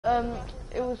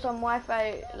it was some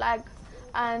Wi-Fi lag,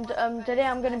 and today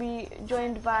I'm gonna be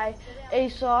joined by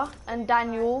Asa and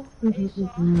Daniel,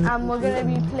 and we're gonna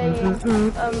be playing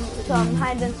some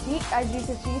hide and seek. As you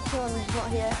can see, Tion's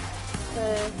not here,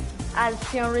 so as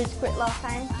Tion Reese quit last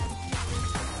time.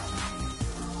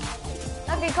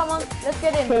 Okay, come on, let's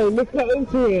get in. Okay, let's get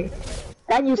into it.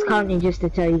 Daniel's counting, just to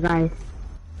tell you guys.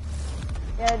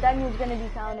 Yeah, Daniel's gonna be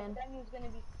counting.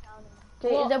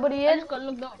 Okay, is everybody in? I just got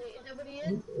looked up.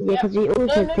 Yeah, because we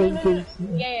also played games.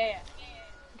 Yeah.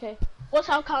 Okay. What's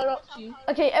our count up to?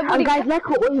 Okay, everybody. Guys, like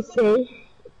I always say,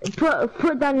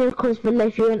 put down in the comments below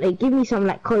if you want to give me some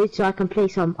like codes so I can play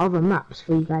some other maps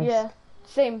for you guys. Yeah,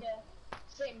 same.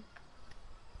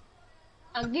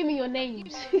 And give me your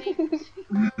names.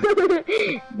 Why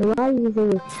are you saying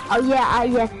this? Oh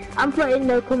yeah, I'm putting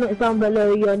the comments down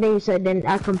below your name so then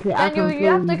I can play. Daniel, you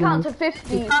have to count to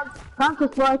 50. Count to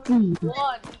 40.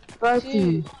 1,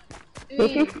 40. 2,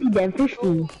 3, 50 then 50.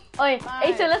 Oi,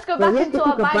 Asa, let's go back into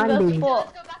our banger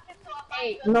spot.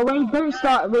 No, wait, don't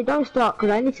start. Wait, don't start, because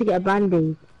I need to get a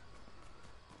band-aid.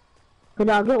 But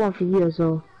I'll get one for you as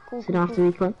well. Cool, So you don't have to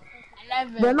record.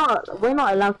 11, We're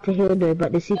not allowed to heal though,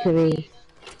 but the secret is.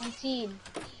 14,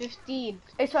 15.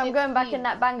 Asa, I'm going back in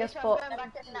that banger spot.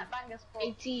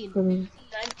 18,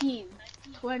 19,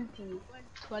 20,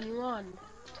 21,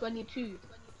 22,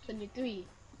 23,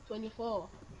 24,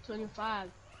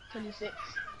 25, 26,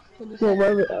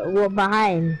 27, We're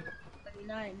behind.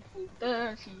 29,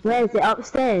 30. Where is it?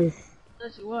 Upstairs.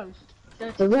 31,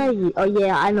 So where are you? Oh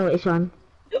yeah, I know which one.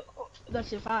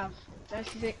 35,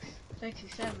 36,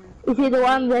 37. Is it the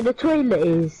one where the toilet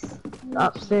is?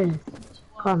 Upstairs.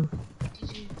 Come.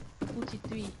 42,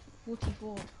 43,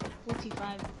 44,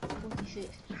 45, 46,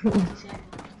 47,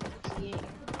 48,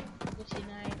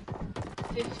 49,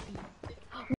 50.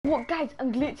 What, guys?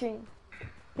 I'm glitching.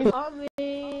 Coming.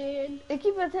 They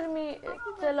keep on telling me,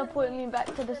 teleporting me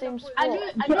back to the same spot.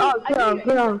 Get up. I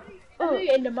do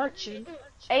it in the mansion.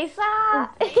 Asa!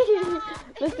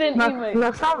 Listen, Emo.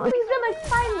 No, He's gonna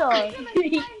find us.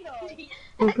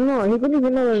 He's not. He doesn't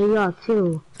even know where we are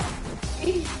too.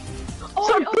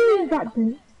 Stop doing that,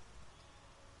 dude.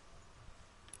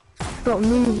 Stop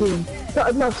moving.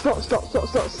 Stop. No, stop.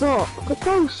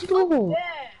 Go, stop.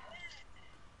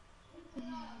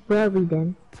 Where are we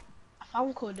then? I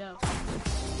found Cordell.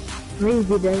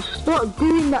 Maybe then. Stop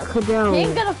doing that, Cadell. He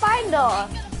ain't gonna find us.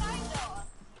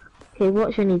 Okay,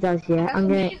 watch when he does, yeah? I'm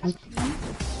gonna...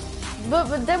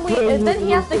 But then then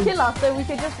he has to kill us, so we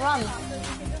can just run.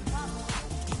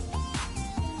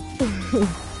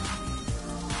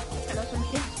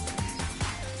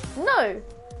 No.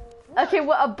 Okay,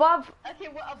 we're above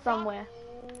somewhere.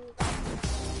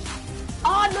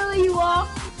 Oh, no, you are.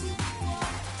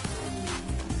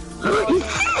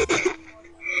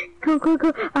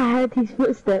 Go. I heard his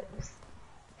footsteps.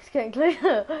 It's getting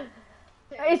clear.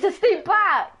 It's a stay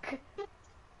back.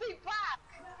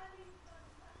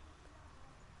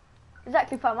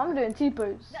 Exactly, fam. I'm doing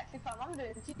T-pose.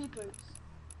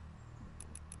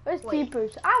 Where's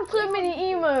T-pose? I have so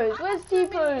many emos. Where's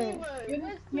T-pose?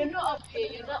 You're not up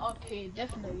here.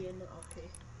 Definitely you're not up here.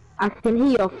 I can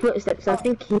hear your footsteps. I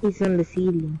think he's on the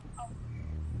ceiling.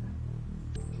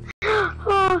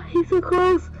 Oh, he's so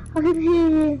close. I can hear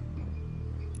him.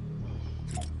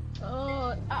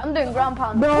 Oh, I'm doing ground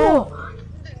pound. No.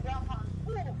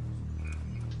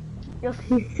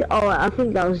 Oh, I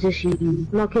think that was just you.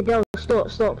 No, Cadell, stop.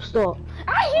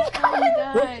 Ah, he's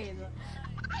coming!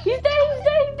 He's there,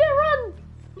 run!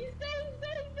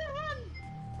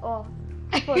 Oh,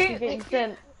 I thought he was getting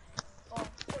sent.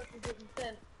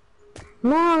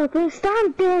 No, don't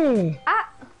stand there. Ah!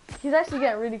 He's actually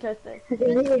getting really close there.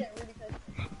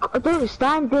 Don't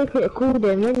stand there for the cool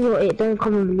then. When you're it, don't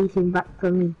come and release him back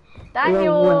from me.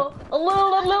 Daniel! A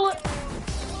little.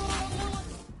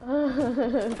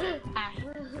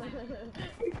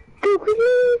 Go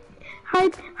quickly!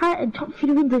 Hide, jump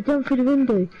through the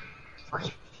window.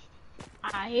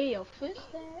 I hear your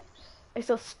footsteps. It's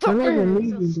a stop. You're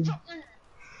moving.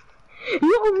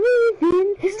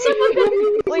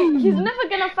 Wait, he's never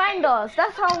gonna find us.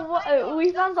 That's how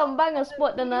we found some banger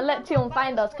spot. Then I let Tion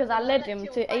find us because I led him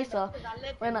to Asa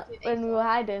when we were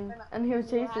hiding, and he was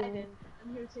chasing me.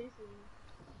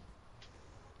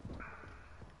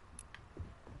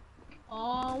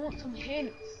 Oh, I want some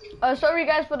hints. Sorry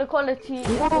guys for the quality.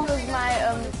 This was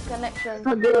my connection.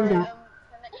 Not doing that.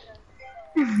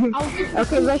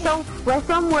 Okay, we're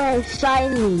somewhere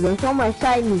shiny.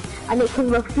 And it can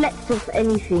reflect off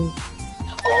anything.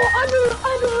 Oh,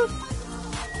 I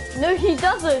know. No, he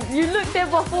doesn't. You looked there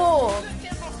before.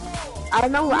 I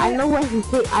know where he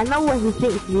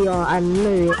thinks we are. I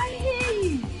know it.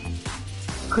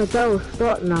 Cause I will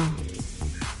start now.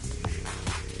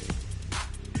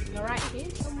 You're right here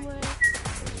somewhere.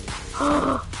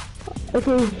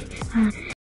 Okay.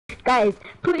 Guys,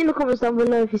 put in the comments down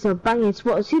below if it's a banging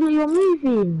spot. See that you're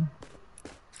moving.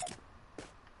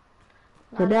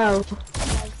 So now.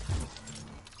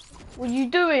 What are you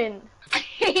doing?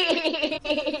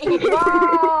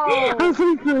 Wow. I'm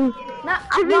so sorry. Nah,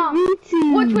 I didn't mean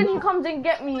to. watch when he comes and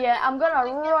get me, yeah, I'm gonna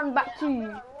run back to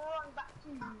you.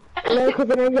 No, cause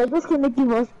then you're just gonna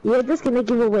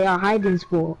give away our hiding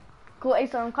spot. Cool,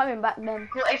 Asa, I'm coming back then.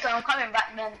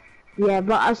 Yeah,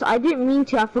 but I didn't mean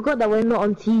to. I forgot that we're not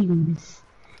on teams.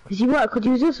 Cause you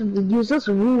was just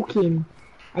walking,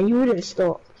 and you wouldn't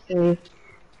stop. So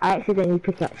I accidentally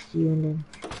pickaxed you, and then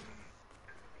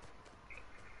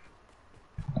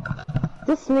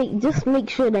just make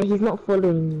sure that he's not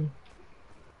following you.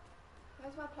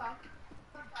 Where's my plug?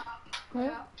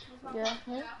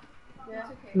 Yeah.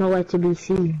 Nowhere to be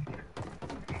seen.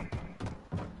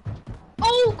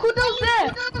 Oh, Kudo's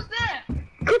there!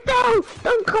 Kudo,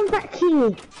 don't come back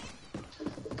here.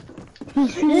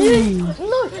 He's seen you.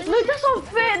 No, that's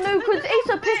unfair. No, because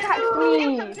Asa pickaxed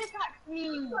me.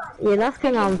 Yeah, that's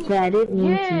kind of unfair. I didn't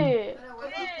mean to. Yeah.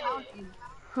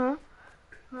 Huh?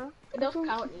 Kudo's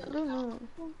counting. I don't know.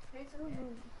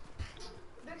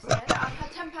 Looks like I've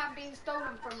had £10 being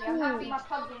stolen from me. I've had my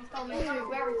plug being stolen too.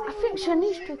 Where is I it? think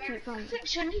Shanice took it from me.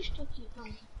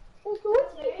 So what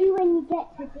do you do when you get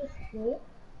to this bit?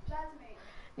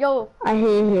 Yo, I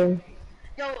hear him.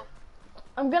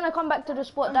 I'm gonna come back to the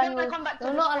spot, Daniel.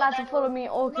 You're not allowed to follow me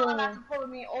or kill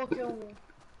me.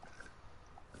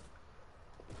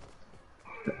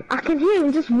 I can hear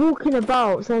him just walking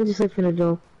about, so I'm just open the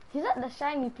door. He's at the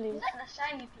shiny place.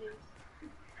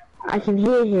 I can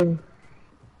hear him.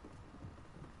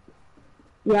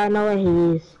 Yeah, I know where he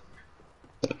is.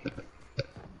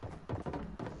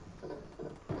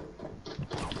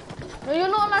 No, you're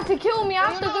not allowed to kill me.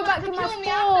 I have to go back to my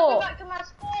spot.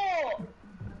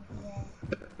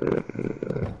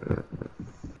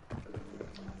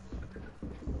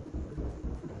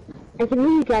 I can hear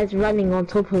you guys running on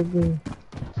top of me.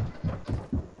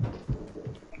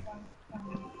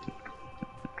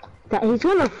 That he's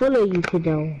gonna follow you,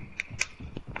 Kiddo.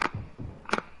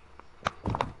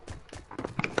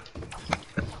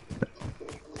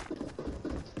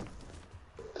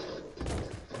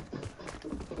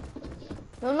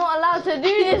 You're not allowed to do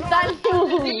this, Daniel.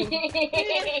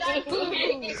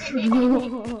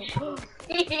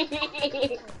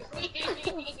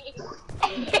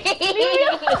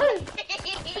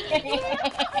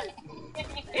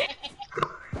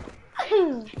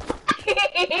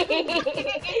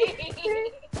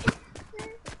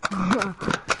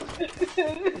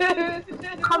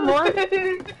 Come on.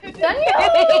 Daniel!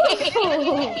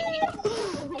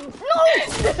 No,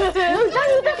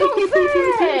 Daniel, that's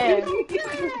unfair.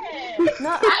 No,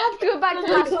 I have to go back to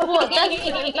my spot.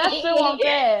 That's so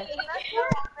unfair.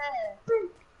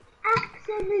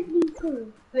 Absolutely cool.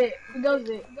 He does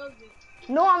it.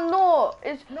 No, I'm not.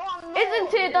 Isn't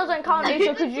it doesn't count, Asa,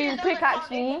 because you pickaxed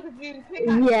me?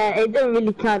 Yeah, it don't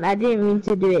really count. I didn't mean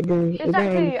to do it though. It don't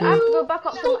Exactly. really I have to go back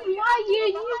up to So why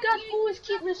you guys always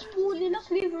keep respawning? That's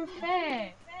not even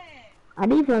fair. I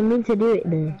didn't even mean to do it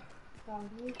though.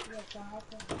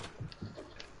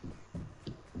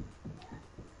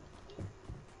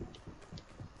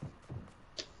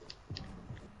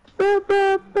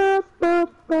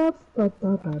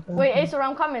 Wait, Asa,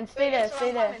 I'm coming. Stay there.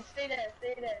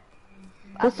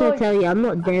 I Just saw to you. tell you, I'm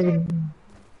not daring.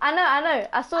 I know.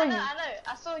 I saw you.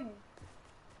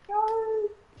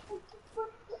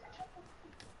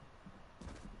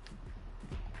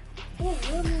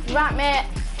 Right, mate.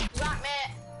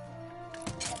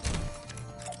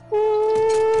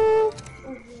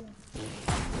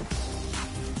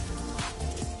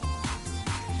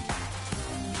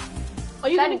 Are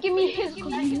you gonna give me his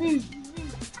because you moved?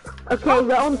 Okay,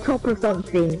 we're on top of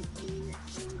something.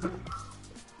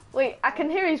 Wait, I can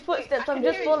hear his footsteps. I'm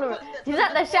just following. He's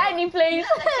at the shiny place.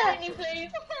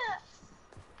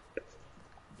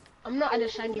 I'm not at a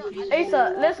shiny place.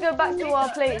 Asa, let's go back to our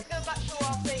place.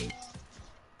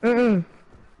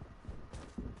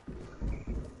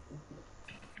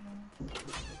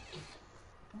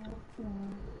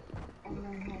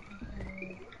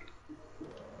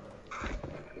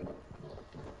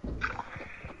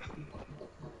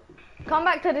 Come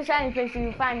back to the shiny place and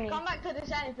you'll find me.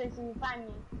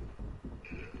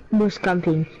 Bush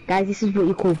camping. Guys, this is what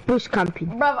you call bush camping.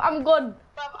 Bruv, I'm gone.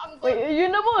 Wait, are you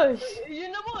in the bush?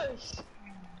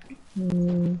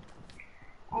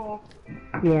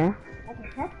 Yeah.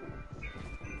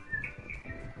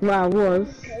 Well, I was.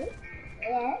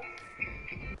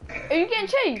 Are you getting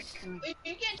chased?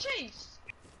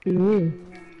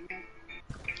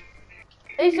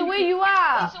 Asa, where you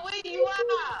at?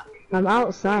 I'm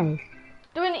outside.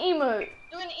 Do an emote.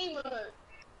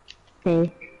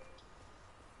 Okay.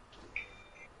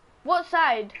 What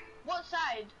side?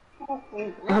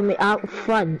 I'm out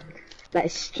front, like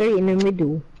straight in the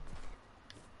middle.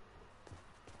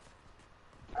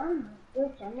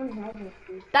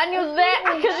 Daniel's there.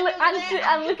 I can look.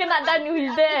 I'm looking at Daniel.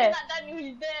 He's there.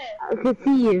 I can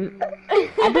see him.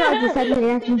 I don't understand what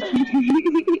happened.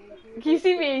 Can you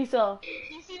see me, Asa?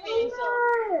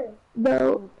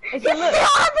 No. Asa, look.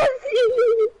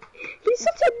 He's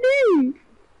such a noob.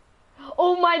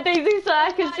 Oh my days, Asa,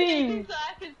 I can see.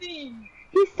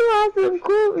 He still hasn't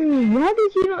caught me. How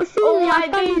did you not see Oh me? my I'm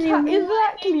standing days, in-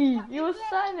 exactly. You were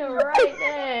standing right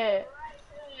there.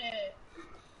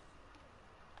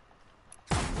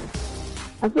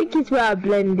 I think it's where I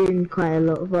blend in quite a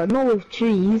lot, but not with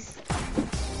trees.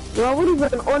 Well, I would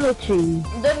have gone on a tree.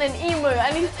 Done an emo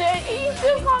and he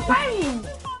still can't find me.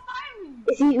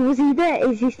 Was he there?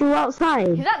 Is he still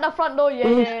outside? He's at the front door,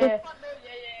 yeah.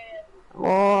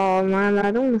 Oh man,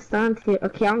 I don't understand it.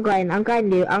 Okay, I'm going round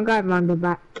the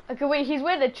back. Okay, wait, he's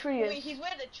where the tree is.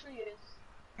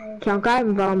 Okay, I'm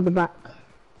going round the back.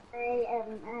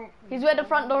 He's where the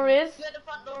front door is.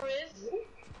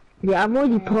 Yeah, I'm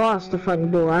already past the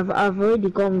front door. I've already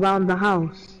gone round the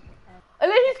house. Oh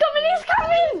look, he's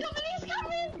coming!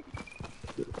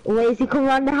 Wait, is he coming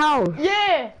round the house?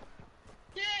 Yeah!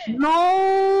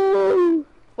 No!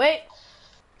 Wait.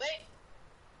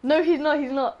 No, he's not.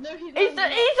 He's on me!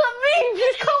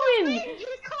 He's coming!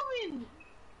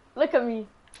 Look at me.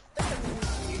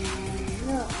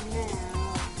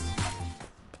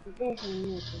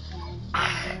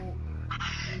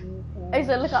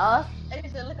 Asa, look at us.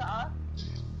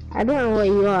 I don't know where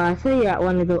you are. I saw you at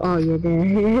one of the. Oh, you're there.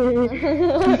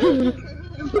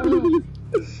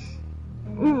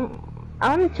 I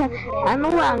wanna check. I know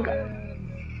where I'm going.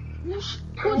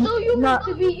 No, you want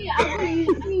to be here. I've got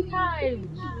you 3 times.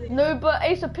 No, but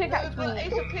Asa pickaxe me.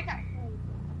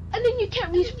 And then you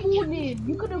kept respawning.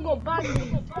 You could have got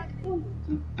banned.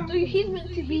 So he's meant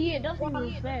to be here. That's not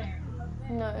even fair.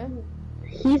 No.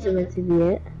 He's meant to be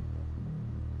it.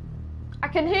 I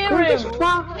can hear him.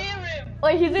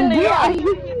 Wait, he's in the Yeah.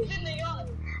 yard.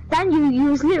 Dan,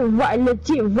 you was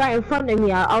legit right in front of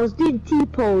me. I was doing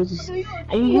T-pose. And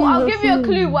Well, I'll were give you a seeing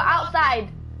clue. me. We're outside.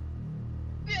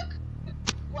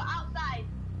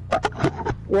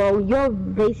 Well, you're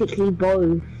basically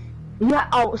both. You're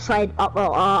outside. No,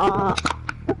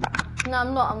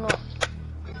 I'm not.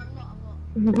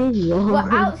 There you are.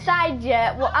 We're outside,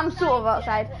 yeah. Well, I'm sort of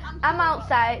outside. I'm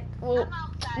outside. Well,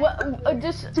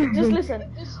 just listen.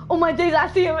 Oh my days, I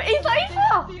see him.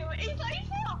 Asa!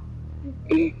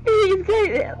 He's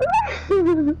going.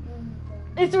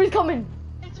 He's coming.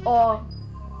 Oh.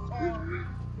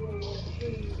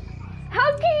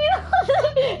 How can you not?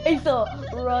 Asa,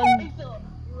 run.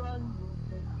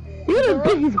 You're the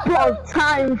biggest bot of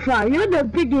time, fam. You're the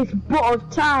biggest bot of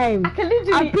time. I can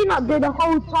literally. I've been up there the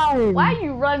whole time. Why are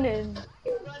you running?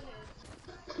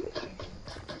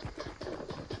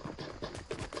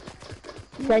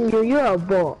 Daniel, you're a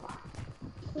bot.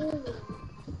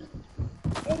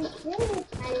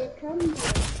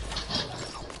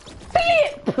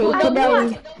 Flip!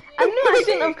 I knew I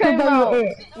shouldn't have come out.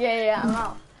 Yeah, I'm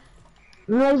out.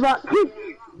 No, but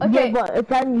Okay. yeah, but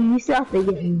Daniel, you still have to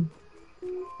get me.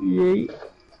 Yeah.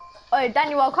 Oi,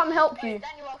 Daniel, I'll come help you.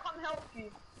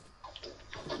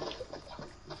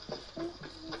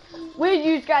 Where are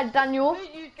you guys, Daniel?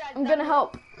 I'm gonna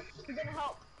help.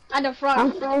 At the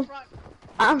front.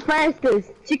 I'm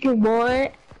fastest, chicken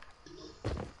boy.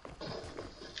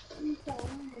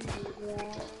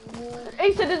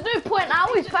 Asa, there's no point. I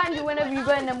always find you whenever you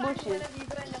go in them bushes.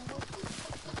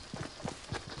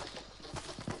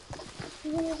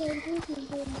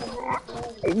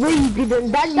 No, you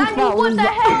didn't. Daniel, what the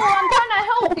hell? I'm trying to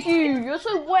help you. You're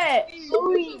so wet.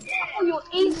 Sorry. Oh, you're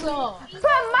Asa.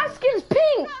 Bro, my skin's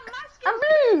pink and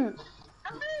blue.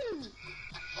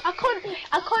 I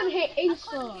can't hit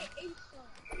Asa.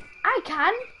 I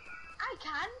can.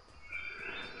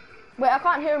 Wait, I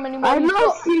can't hear him anymore. I He's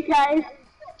lost got- you guys.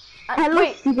 I wait,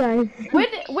 lost you guys. where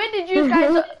did you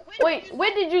guys? Wait,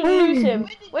 where did you lose him?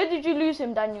 Where did you lose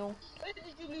him, Daniel?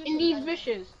 In these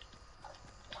bushes.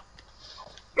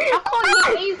 I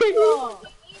can't hit Asa.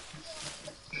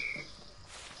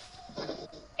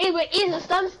 Hey, wait, Asa,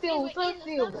 stand still. Cause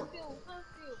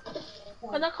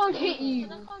I can't hit you.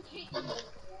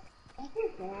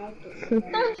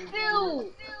 Stand still.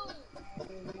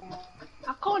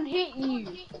 I can't hit you.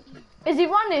 Is he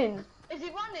running?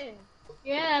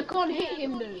 Yeah, I can't hit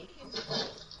him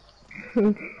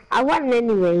though. I won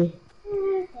anyway.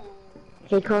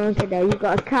 Okay, come on, kiddo. You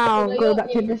got to count. Go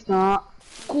back to the start.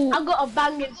 Cool. I got a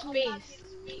bang in space.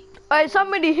 Alright,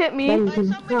 somebody hit me. Daniel,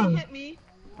 can I come?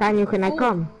 Daniel, can I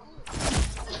come?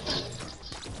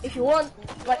 If you want,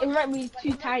 but it might be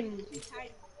too tiny.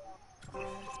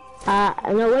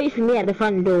 No, wait for me at the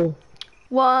front door.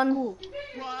 1, Cool.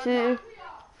 2,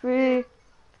 3,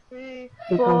 Okay,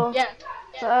 4, Yeah.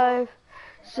 5,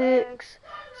 6,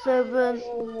 7,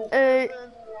 8,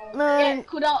 Yeah, 9,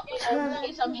 cool out.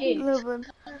 Get some hits. 11,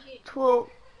 12,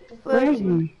 where are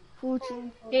 13, you?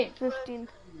 14, Hit. 15,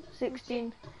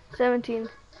 16, 17,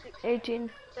 18,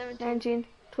 19,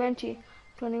 20,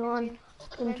 21,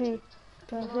 22,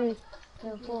 23,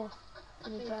 24,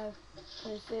 25,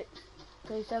 26,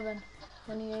 27,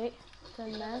 28,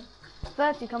 29,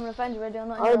 30. Come and find you ready or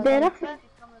not. Oh, there.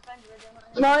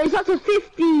 No, it's up to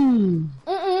 50.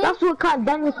 That's what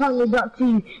Daniel counted up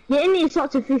to. Yeah, it's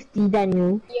up to 50,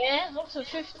 Daniel. Yeah, lots of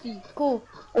 50. Cool.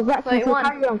 Exactly, so 31,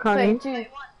 carry on counting. 32,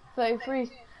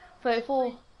 33,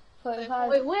 34, 35,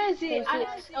 Wait, where is it?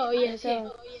 36, Oh, yes, yeah.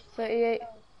 38,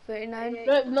 39,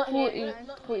 No, not 40, here.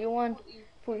 41,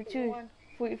 42,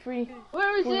 43,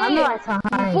 Where is I'm it? not at time.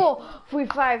 44,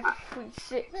 45,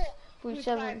 46,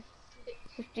 47,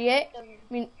 58,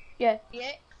 yeah,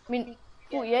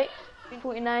 48,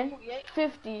 49,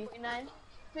 50.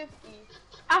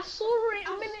 I saw it a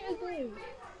minute ago.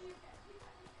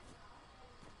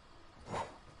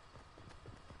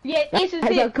 Yeah, this is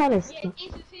I'm it. kind of stuck.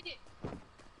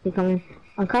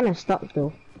 I'm kind of stuck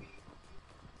though.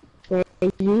 Where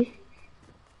are you?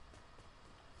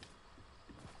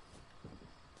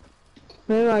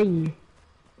 Where are you?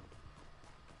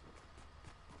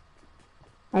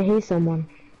 I hear someone.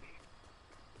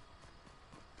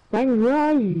 Dang, where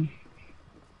are you?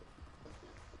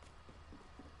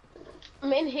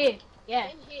 I'm in here.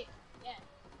 Yeah.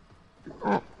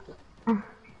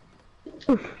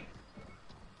 Oof.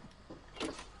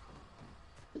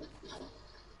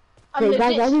 I'm Wait, guys,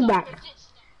 legit I'll be stuck. back.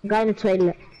 Guy in the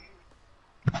toilet.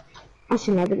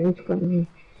 Actually, I don't need to go in here.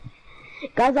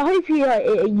 Guys, I hope you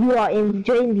are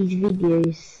enjoying these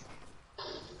videos.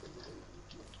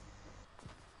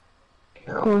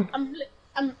 Cool.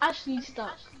 I'm actually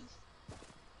stuck.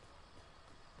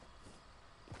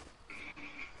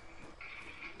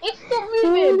 It's not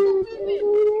moving.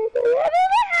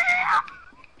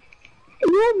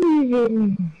 You're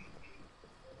moving.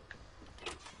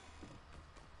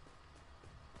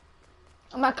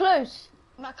 Am I close?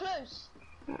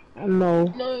 No.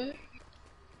 No.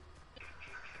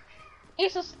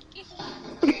 It's a.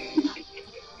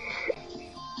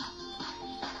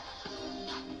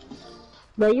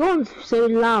 But your one's so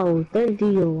loud. Don't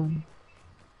do your one.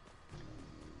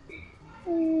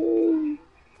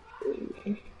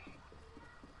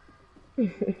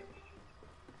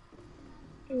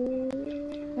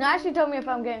 No, actually tell me if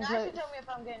I'm getting close.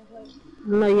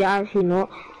 No, you're actually not.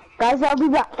 Guys, I'll be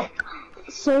back.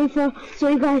 Sorry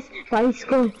guys, but it's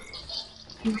gone.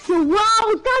 So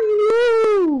wow, done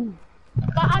you!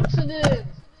 By accident.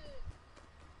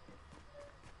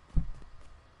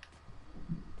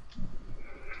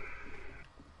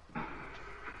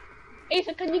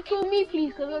 Asa, can you kill me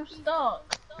please? Cause I'm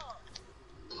stuck.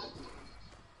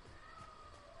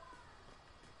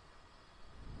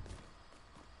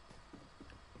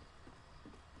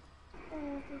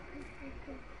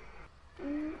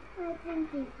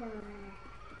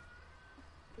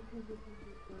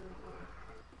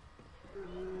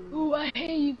 Ooh, I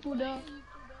hate you, Buddha.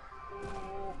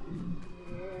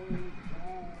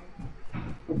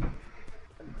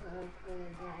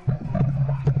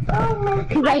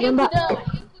 Okay, guys, I'm back.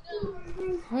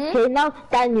 Okay, now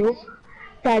Daniel.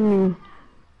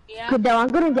 Yeah. Good, I'm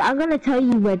gonna tell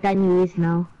you where Daniel is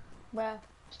now. Where?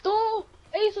 Stop!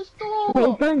 Asa, stop!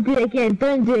 Wait, don't do it again.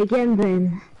 Don't do it again,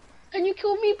 then. Can you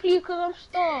kill me, please? Cause I'm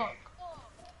stuck.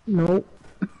 No.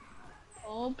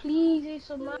 Oh, please,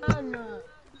 Asa, man.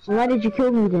 So why did you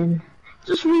kill me then?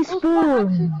 Just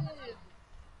respawn.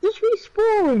 Just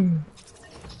respawn.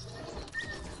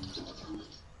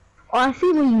 Oh, I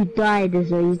see where you died as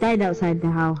well. You died outside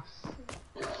the house.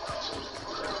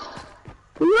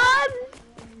 Run!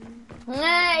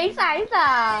 Hey,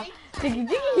 Isa. Diggy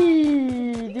diggy.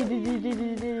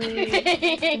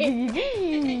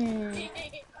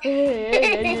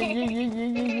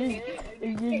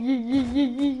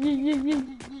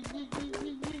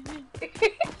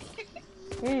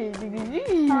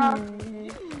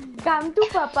 Come to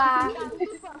Papa.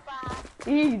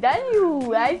 That's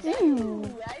you. I see you.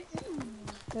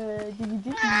 Diggy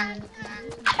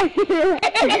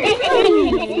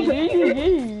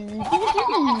diggy.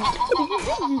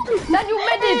 Daniel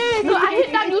medded! No, I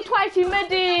hit Daniel twice, he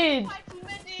medded!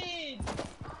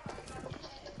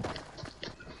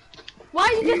 Why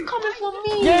are you just coming for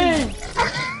me? Yay!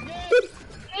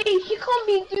 Hey, he can't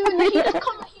be doing that. He just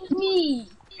coming for me.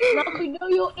 Now, cause you know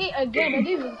you're it again. I didn't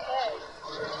even care.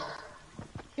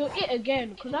 You're it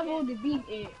again, cause I've already been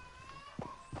it.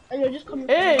 And you're just coming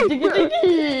for Hey, me. diggy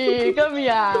diggy! Come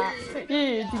here!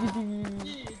 Hey, diggy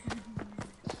diggy!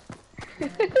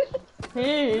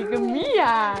 Hey, come here!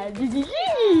 Diggy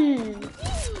diggy!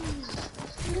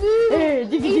 Hey,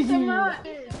 diggy diggy!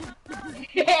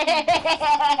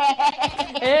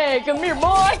 Hey, come here,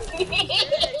 boy!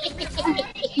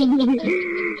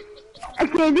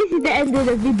 Okay, this is the end of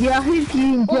the video. I hope you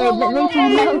enjoyed. Make sure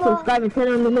you like and subscribe and turn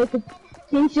on the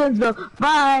notifications though.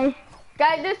 Bye!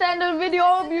 Guys, this is the end of the video.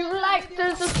 Hope you like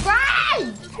to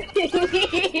subscribe!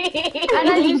 And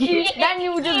as you see,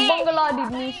 Daniel just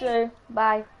bungalowed me, so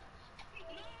bye.